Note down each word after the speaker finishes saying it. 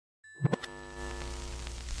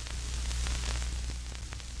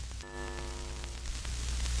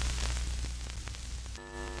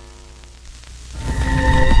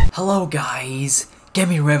Hello guys,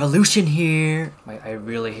 Gaming Revolution here. I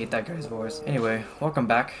really hate that guy's voice. Anyway, welcome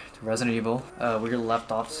back to Resident Evil. We left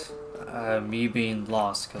off me being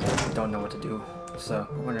lost because I don't know what to do. So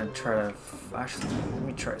we're gonna try to actually let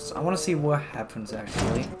me try. So I want to see what happens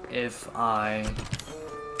actually if I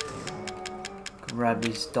grab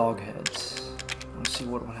these dog heads. I want to see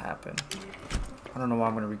what will happen. I don't know why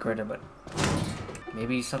I'm gonna regret it, but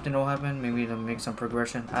maybe something will happen. Maybe it'll make some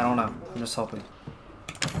progression. I don't know. I'm just hoping.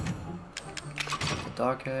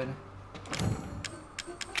 Dog head.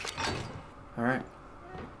 Alright.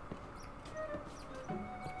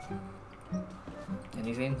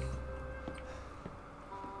 Anything?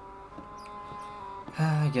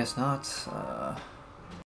 I guess not.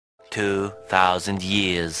 2,000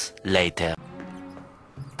 years later.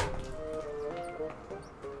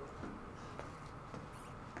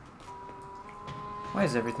 Why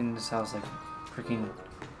is everything in this house like freaking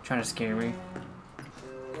trying to scare me?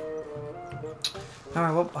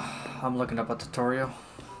 Alright, well, I'm looking up a tutorial.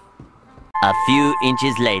 A few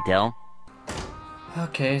inches later.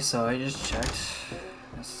 Okay, so I just checked.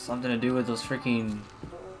 It's something to do with those freaking,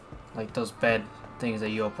 like those bed things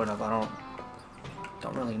that you open up. I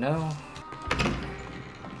don't really know.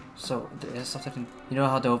 So there's something. You know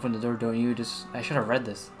how to open the door, don't you? I should have read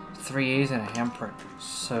this. 3 A's and a handprint.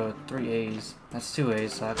 So 3 A's. That's 2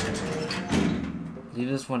 A's. So I have to leave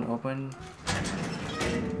this one open.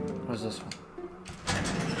 What's this one?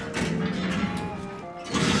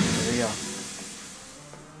 There we go.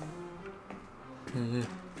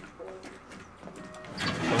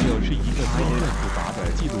 朋友是一个多任复杂的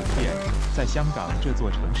纪录片，在香港这座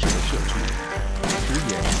城市的设置。主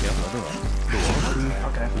演钱德勒、罗斯、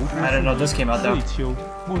胡夫斯、瑞秋、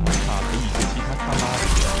莫妮卡和一些其他他妈的。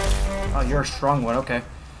Oh, you're a strong one. Okay.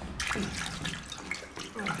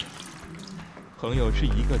 朋友是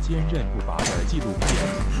一个坚韧不拔的纪录片，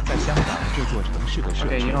在香港这座城市的设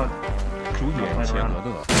置。主演钱德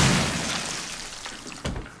勒。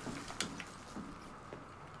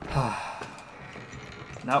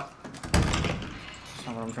Nope. That's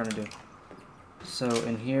not what I'm trying to do. So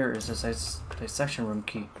in here is this dissection room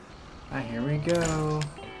key. Alright, here we go.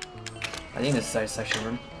 I think this is dissection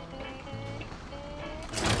room.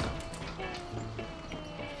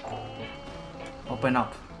 Open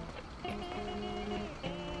up.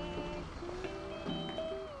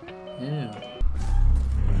 Ew.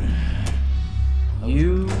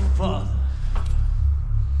 You father.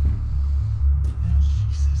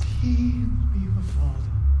 She says he will be your father.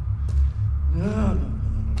 No.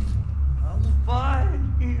 I will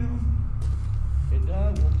find him, and I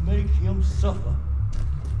will make him suffer.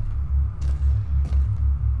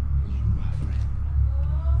 You, my friend, will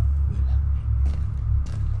help me.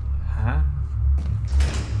 Huh?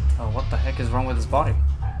 Oh, what the heck is wrong with his body?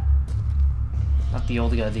 Not the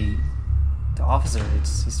old guy, the officer.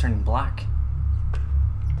 He's turning black.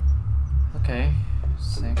 Okay,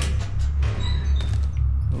 sick.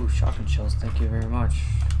 Ooh, shotgun shells. Thank you very much.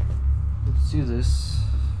 Let's do this.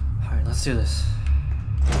 All right, let's do this.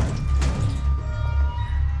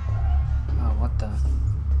 Oh, what the?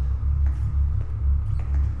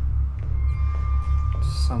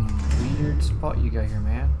 Some weird spot you got here,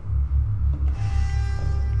 man.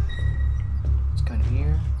 Let's go in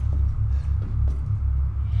here.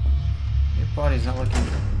 Your body's not looking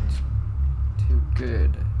too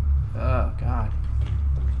good. Oh, God.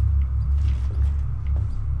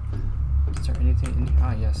 Is there anything in here?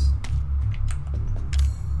 Ah, yes.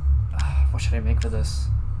 What should I make for this?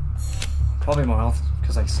 Probably more health,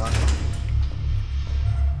 because I suck.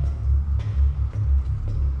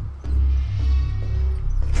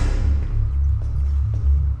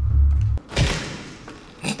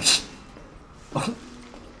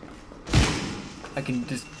 I can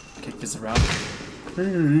just kick this around.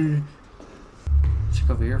 Check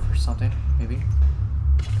over here for something, maybe.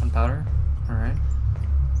 Gunpowder. Alright.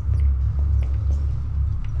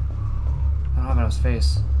 I don't have enough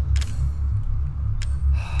space.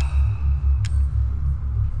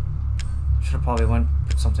 Should have probably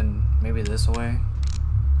put something, maybe this away.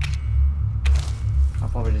 I'll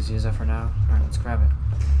probably just use that for now. Alright, let's grab it.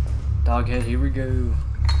 Dog head, here we go.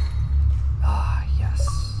 Ah, yes.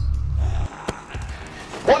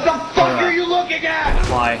 What the fuck are you looking at?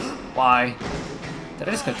 Why? Why? Did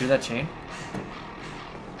I just go through that chain?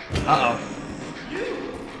 Uh-oh.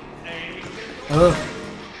 Ugh.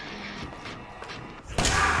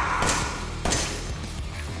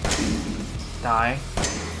 Die.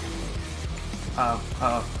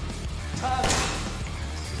 Uh-oh.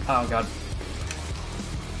 Oh, God.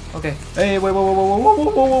 Okay. Hey, wait,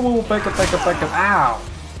 whoa, back up. Ow!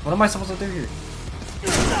 What am I supposed to do here?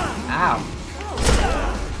 Ow.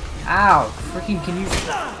 Ow! Freaking, can you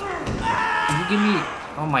give me...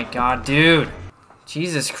 Oh my god, dude!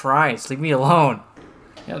 Jesus Christ, leave me alone!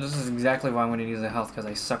 Yeah, this is exactly why I'm gonna use the health, because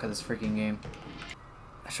I suck at this freaking game.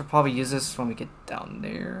 I should probably use this when we get down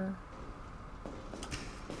there.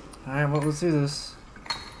 Alright, well, let's do this.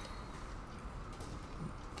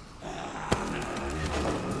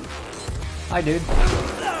 Hi, dude.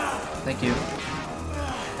 Thank you.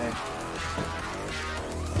 Okay.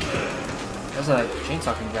 There's a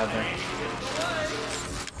chainsaw can grab there.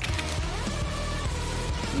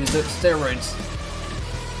 Use the steroids.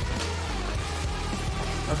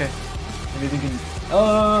 Okay. Maybe we can...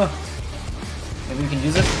 maybe we can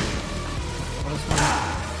use it? What is going on?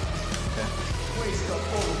 Okay.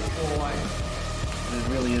 It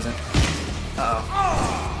really isn't. Uh-oh.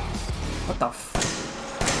 What the f...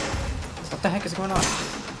 What the heck is going on?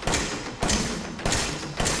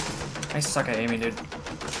 I suck at aiming, dude.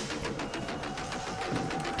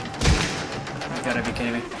 You gotta be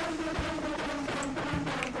kidding me.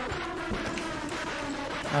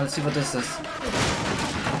 Alright, let's see what this is.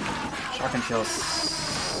 Shotgun shell.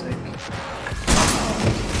 Sick.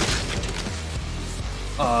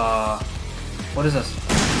 What is this?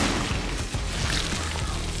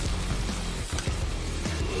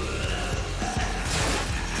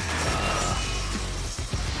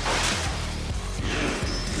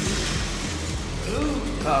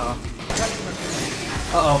 Uh-oh.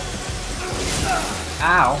 Uh-oh.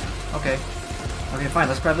 Ow. Okay. Okay, fine,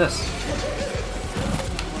 let's grab this.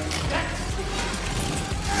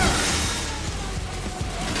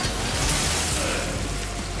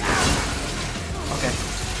 Okay.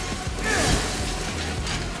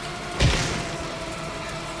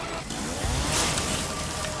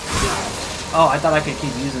 Oh, I thought I could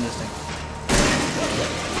keep using this thing.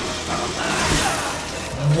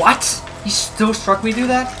 What? He still struck me through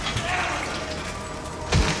that?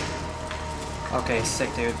 Okay,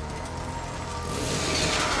 sick, dude.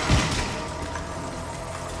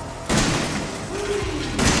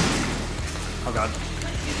 Oh god.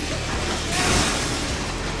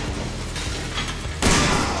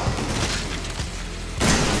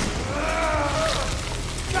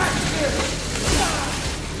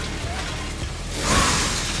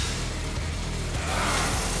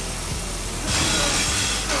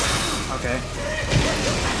 Okay.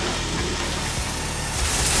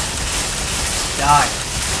 Die.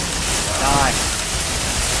 Die.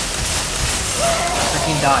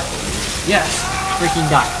 Freaking die. Yes! Freaking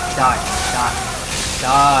die. Die. Die.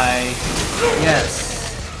 Die. Yes.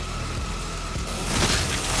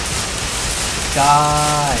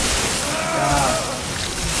 Die. Die.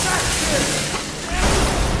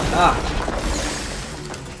 Ah.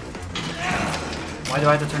 Why do I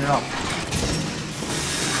have to turn it off?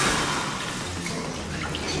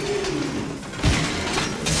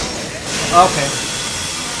 Okay.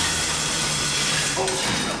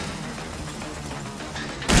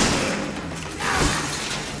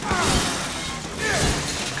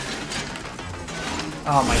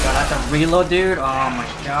 Oh my god, I have to reload, dude? Oh my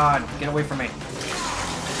god, get away from me.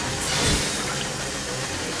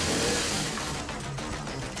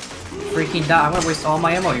 Freaking die, I'm gonna waste all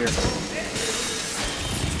my ammo here.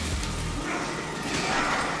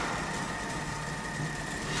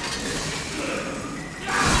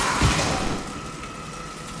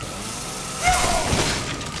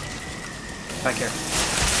 Back here.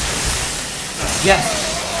 Yes!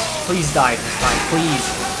 Please die this time, please.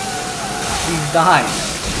 Please die.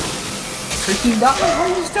 Freaking die! Why are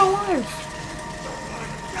you still alive?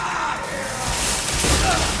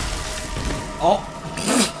 Oh!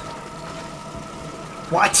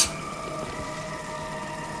 What?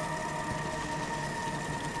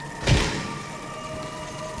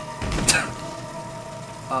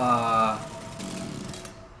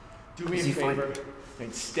 Do me a favor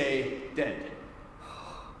and stay dead.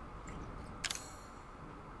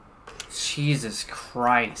 Jesus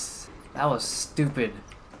Christ. That was stupid.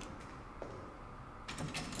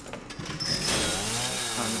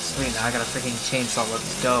 Sweet, now I got a freaking chainsaw,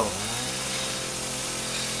 let's go.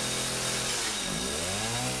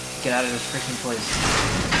 Get out of this freaking place.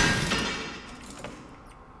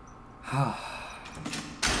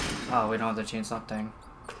 Oh, we don't have the chainsaw thing.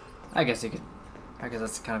 I guess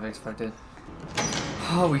that's kind of expected.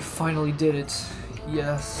 Oh, we finally did it.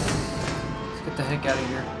 Yes. Let's get the heck out of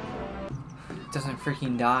here. It doesn't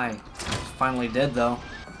freaking die. It's finally dead though.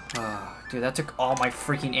 Dude, that took all my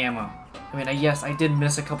freaking ammo. I mean, yes, I did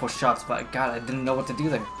miss a couple shots, but god, I didn't know what to do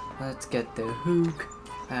there. Let's get the hook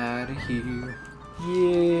out of here.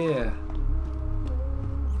 Yeah.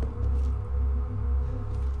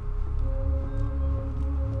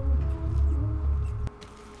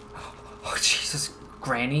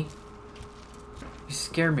 Granny? You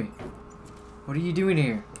scared me. What are you doing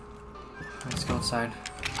here? Let's go outside.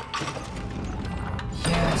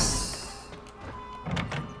 Yes!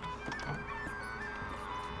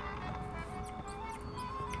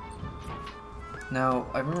 Now,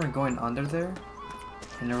 I remember going under there,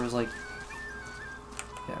 and there was like...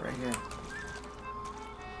 Yeah, right here.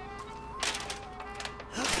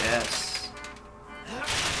 Yes.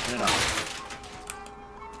 Get it off.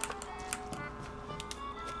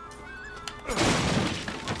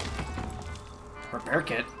 Repair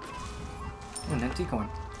kit? Oh, an empty coin.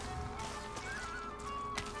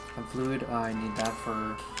 And fluid, I need that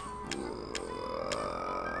for...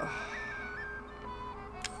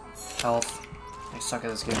 health. I suck at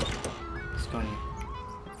this game. Let's go in here.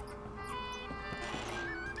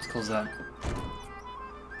 Let's close that.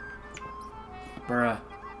 Bruh.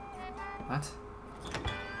 What?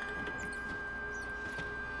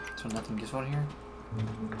 So nothing useful in here?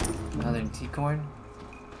 Another antique coin?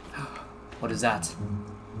 What is that?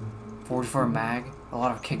 44 mag? A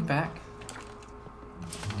lot of kickback?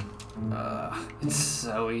 It's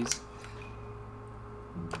so easy.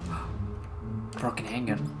 Broken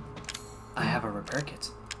handgun. I have a repair kit.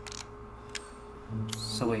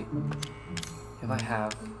 So wait. If I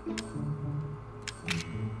have...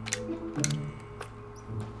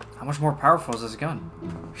 How much more powerful is this gun?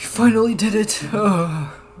 We finally did it!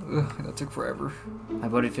 That took forever. My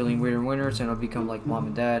buddy feeling weird in winters and I'll become like mom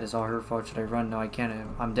and dad. It's all her fault. Should I run? No, I can't.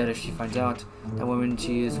 I'm dead if she finds out. That when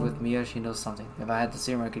she is with Mia, she knows something. If I had the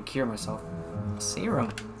serum, I could cure myself. Serum?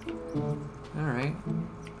 Alright.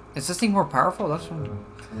 Is this thing more powerful? That's what...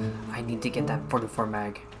 I need to get that 44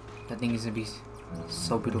 mag. That thing is gonna be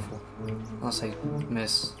so beautiful. Unless I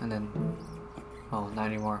miss and then... Oh, not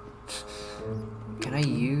anymore. Can I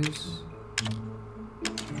use...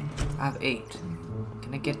 I have 8.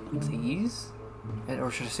 Can I get these?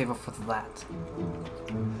 Or should I save up for that?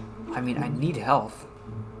 I mean, I need health.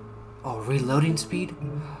 Oh, reloading speed?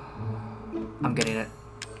 I'm getting it.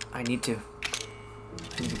 I need to.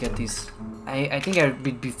 I need to get these. I think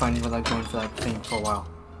I'd be fine with like going for that thing for a while.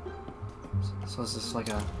 So is this like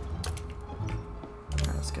a...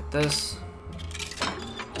 Alright, let's get this.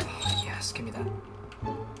 Oh, yes, give me that.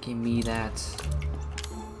 Give me that.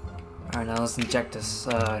 Alright, now let's inject this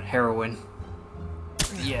heroin.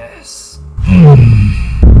 Yes.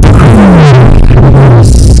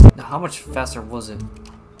 Now, how much faster was it?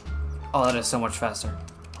 Oh, that is so much faster.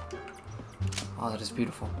 Oh, that is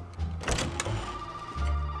beautiful.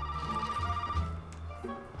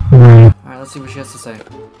 Alright, let's see what she has to say.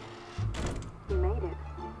 You made it.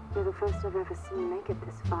 You're the first I've ever seen make it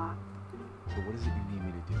this far. So what is it you need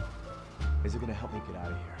me to do? Is it gonna help me get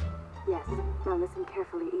out of here? Yes. Now listen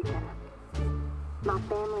carefully, Ethan. My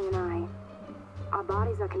family and I, our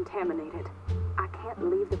bodies are contaminated. I can't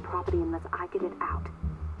leave the property unless I get it out.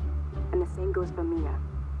 And the same goes for Mia.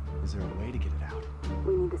 Is there a way to get it out?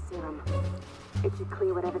 We need the serum. It should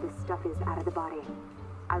clear whatever this stuff is out of the body.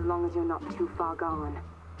 As long as you're not too far gone.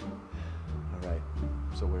 Alright,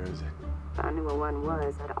 so where is it? If I knew where one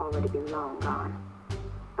was, I'd already be long gone.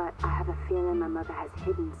 But I have a feeling my mother has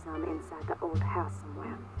hidden some inside the old house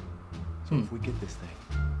somewhere. So if we get this thing,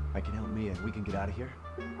 I can help Mia and we can get out of here?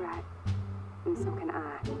 Right. And so can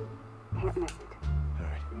I. Can't miss it.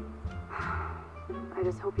 Alright. I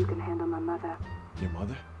just hope you can handle my mother. Your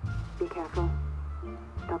mother? Be careful.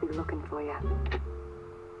 They'll be looking for you.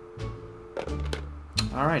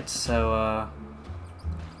 Alright, so,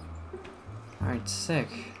 Alright, sick.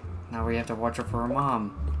 Now we have to watch her for her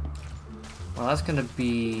mom. Well, that's gonna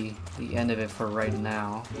be the end of it for right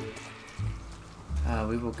now.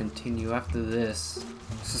 We will continue after this.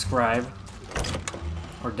 Subscribe.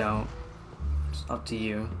 Or don't. It's up to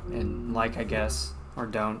you. And like, I guess. Or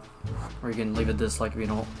don't. Or you can leave a dislike if you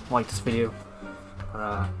don't like this video.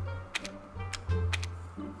 I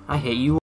hate you.